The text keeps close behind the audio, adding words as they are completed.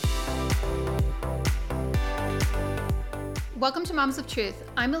Welcome to Moms of Truth.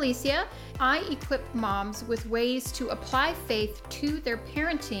 I'm Alicia. I equip moms with ways to apply faith to their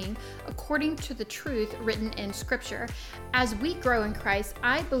parenting according to the truth written in Scripture. As we grow in Christ,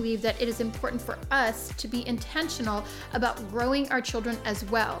 I believe that it is important for us to be intentional about growing our children as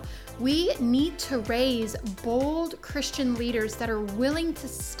well. We need to raise bold Christian leaders that are willing to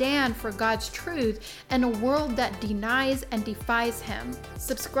stand for God's truth in a world that denies and defies Him.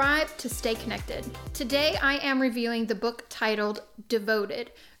 Subscribe to stay connected. Today, I am reviewing the book titled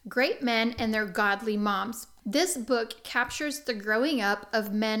Devoted: Great Men and Their Godly Moms. This book captures the growing up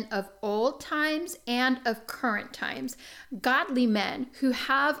of men of old times and of current times, godly men who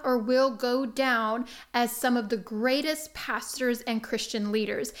have or will go down as some of the greatest pastors and Christian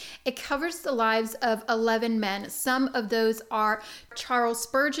leaders. It covers the lives of 11 men. Some of those are Charles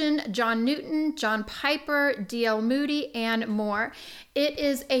Spurgeon, John Newton, John Piper, D.L. Moody, and more. It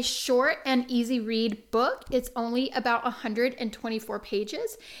is a short and easy read book. It's only about 124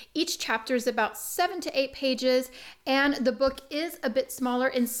 pages. Each chapter is about 7 to 8 pages, and the book is a bit smaller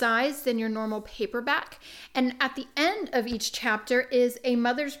in size than your normal paperback. And at the end of each chapter is a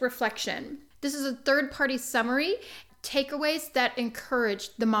mother's reflection. This is a third-party summary, takeaways that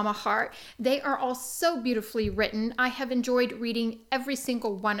encourage the mama heart. They are all so beautifully written. I have enjoyed reading every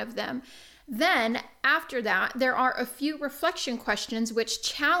single one of them. Then, after that, there are a few reflection questions which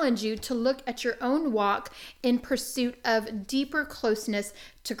challenge you to look at your own walk in pursuit of deeper closeness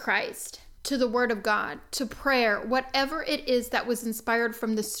to Christ, to the Word of God, to prayer, whatever it is that was inspired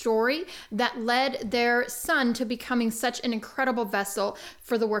from the story that led their son to becoming such an incredible vessel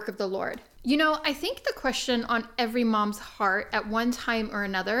for the work of the Lord. You know, I think the question on every mom's heart at one time or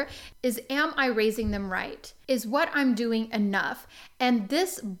another is, am I raising them right? Is what I'm doing enough? And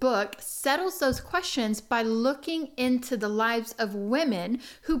this book settles those questions by looking into the lives of women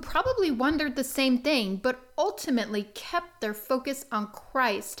who probably wondered the same thing, but ultimately kept their focus on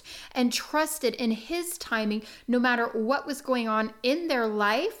Christ and trusted in His timing no matter what was going on in their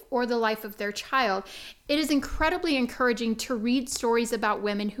life or the life of their child. It is incredibly encouraging to read stories about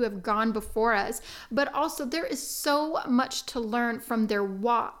women who have gone before us, but also there is so much to learn from their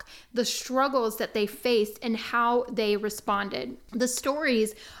walk, the struggles that they faced, and how they responded. The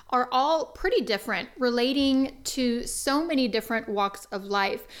stories are all pretty different, relating to so many different walks of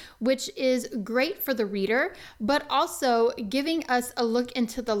life, which is great for the reader, but also giving us a look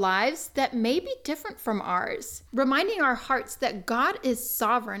into the lives that may be different from ours, reminding our hearts that God is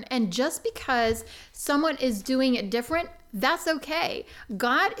sovereign, and just because someone is doing it different, that's okay.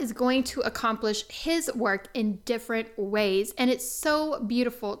 God is going to accomplish His work in different ways, and it's so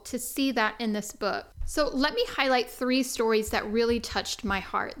beautiful to see that in this book. So let me highlight 3 stories that really touched my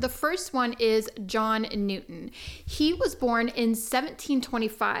heart. The first one is John Newton. He was born in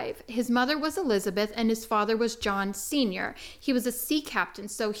 1725. His mother was Elizabeth and his father was John Sr. He was a sea captain,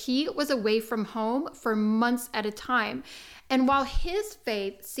 so he was away from home for months at a time. And while his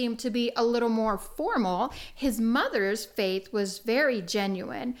faith seemed to be a little more formal, his mother's faith was very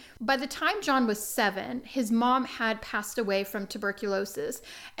genuine. By the time John was 7, his mom had passed away from tuberculosis,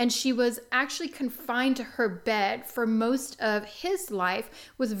 and she was actually confined to her bed for most of his life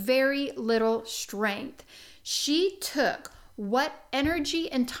with very little strength. She took what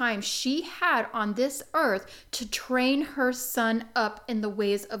energy and time she had on this earth to train her son up in the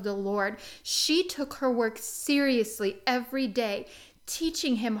ways of the Lord. She took her work seriously every day,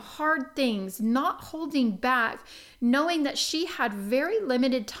 teaching him hard things, not holding back, knowing that she had very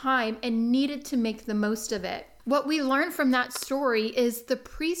limited time and needed to make the most of it. What we learn from that story is the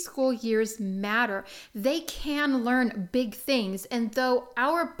preschool years matter. They can learn big things. And though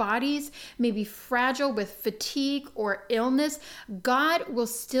our bodies may be fragile with fatigue or illness, God will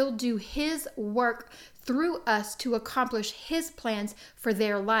still do His work through us to accomplish His plans for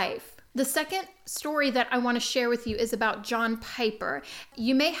their life. The second story that I want to share with you is about John Piper.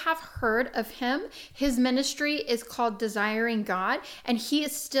 You may have heard of him. His ministry is called Desiring God, and he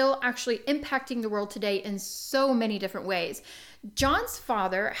is still actually impacting the world today in so many different ways. John's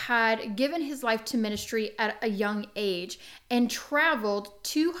father had given his life to ministry at a young age and traveled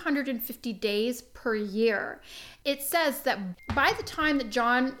 250 days per year. It says that by the time that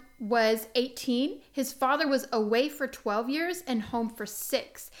John was 18, his father was away for 12 years and home for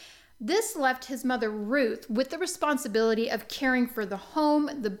 6. This left his mother, Ruth, with the responsibility of caring for the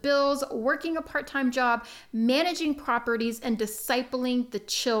home, the bills, working a part-time job, managing properties, and discipling the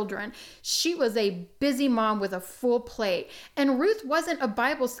children. She was a busy mom with a full plate. And Ruth wasn't a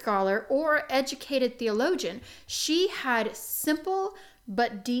Bible scholar or educated theologian. She had simple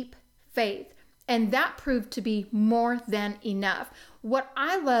but deep faith. and that proved to be more than enough. What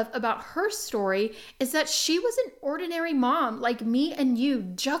I love about her story is that she was an ordinary mom like me and you,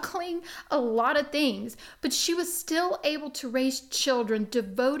 juggling a lot of things, but she was still able to raise children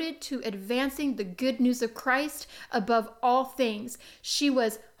devoted to advancing the good news of Christ above all things. She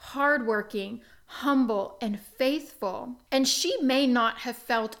was hardworking, humble, and faithful. And she may not have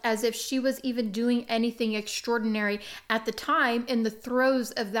felt as if she was even doing anything extraordinary at the time in the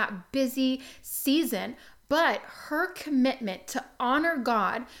throes of that busy season. But her commitment to honor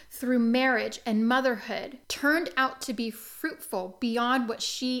God through marriage and motherhood turned out to be fruitful beyond what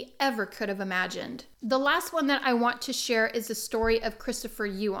she ever could have imagined. The last one that I want to share is the story of Christopher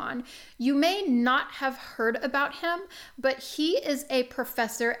Yuan. You may not have heard about him, but he is a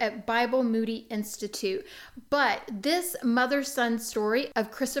professor at Bible Moody Institute. But this mother-son story of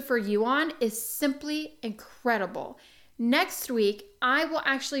Christopher Yuan is simply incredible. Next week, I will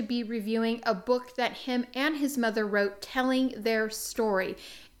actually be reviewing a book that him and his mother wrote telling their story.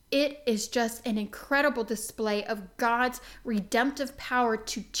 It is just an incredible display of God's redemptive power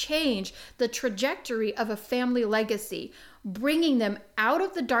to change the trajectory of a family legacy, bringing them out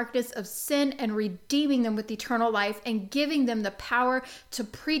of the darkness of sin and redeeming them with eternal life and giving them the power to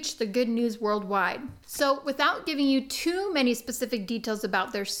preach the good news worldwide. So without giving you too many specific details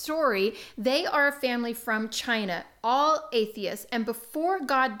about their story, they are a family from China, all atheists. And before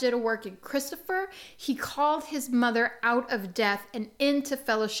God did a work in Christopher, he called his mother out of death and into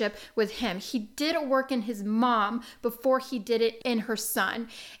fellowship with him. He did a work in his mom before he did it in her son.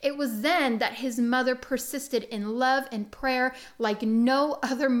 It was then that his mother persisted in love and prayer like no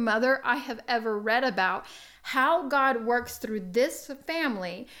other mother I have ever read about. How God works through this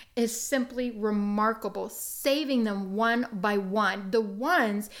family is simply remarkable, saving them one by one, the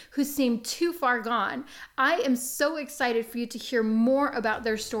ones who seem too far gone. I am so excited for you to hear more about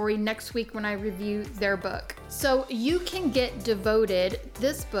their story next week when I review their book. So you can get Devoted,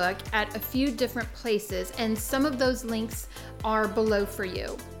 this book, at a few different places, and some of those links are below for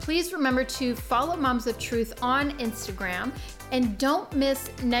you. Please remember to follow Moms of Truth on Instagram, and don't miss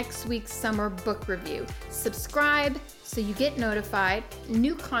next week's summer book review. Subscribe so you get notified.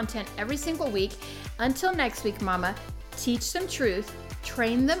 New content every single week. Until next week, Mama, teach them truth,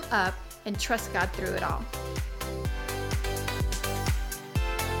 train them up, and trust God through it all.